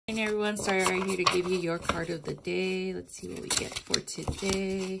Hey everyone, sorry, right here to give you your card of the day. Let's see what we get for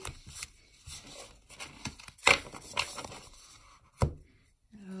today.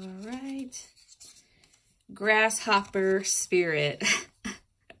 All right. Grasshopper Spirit.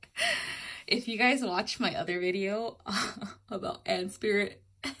 If you guys watched my other video about Ant Spirit,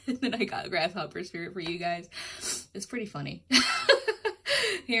 and then I got Grasshopper Spirit for you guys, it's pretty funny.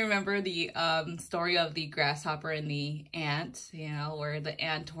 You remember the story of the grasshopper and the ant, you know, where the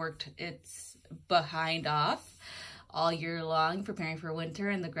ant worked its behind off all year long preparing for winter,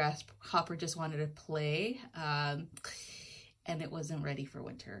 and the grasshopper just wanted to play, and it wasn't ready for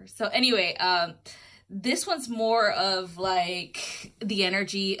winter. So anyway, this one's more of like the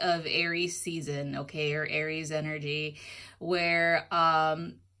energy of Aries season, okay, or Aries energy, where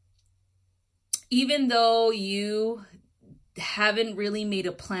even though you haven't really made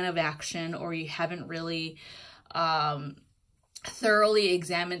a plan of action, or you haven't really thoroughly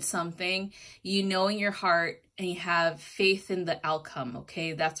examined something, you know in your heart and you have faith in the outcome,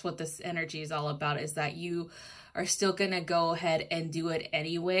 okay? That's what this energy is all about, is that you are still gonna go ahead and do it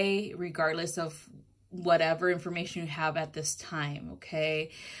anyway, regardless of whatever information you have at this time,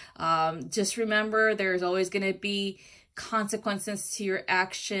 okay? Just remember, there's always gonna be consequences to your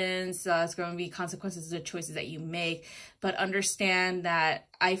actions. It's going to be consequences to the choices that you make, but understand that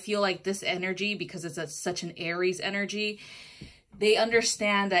I feel like this energy, because it's such an Aries energy, they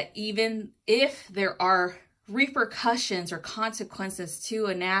understand that even if there are repercussions or consequences to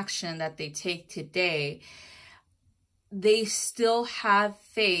an action that they take today, they still have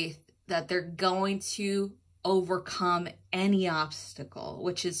faith that they're going to overcome any obstacle,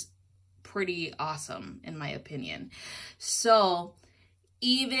 which is pretty awesome in my opinion. So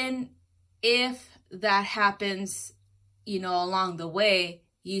even if that happens, you know, along the way,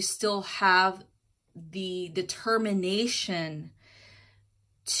 you still have the determination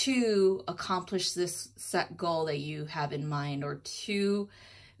to accomplish this set goal that you have in mind, or to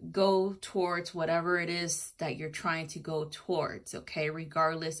go towards whatever it is that you're trying to go towards, okay?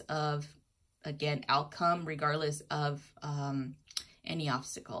 Regardless of, again, outcome, regardless of any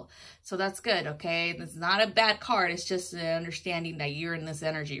obstacle. So that's good, okay? It's not a bad card. It's just an understanding that you're in this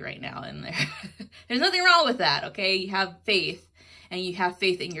energy right now, and there's nothing wrong with that, okay? You have faith, and you have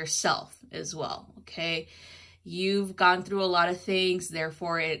faith in yourself as well, okay? You've gone through a lot of things,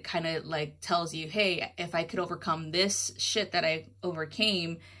 therefore it kind of like tells you, hey, if I could overcome this shit that I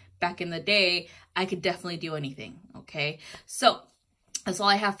overcame back in the day, I could definitely do anything, okay? So that's all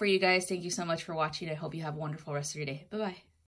I have for you guys. Thank you so much for watching. I hope you have a wonderful rest of your day. Bye-bye.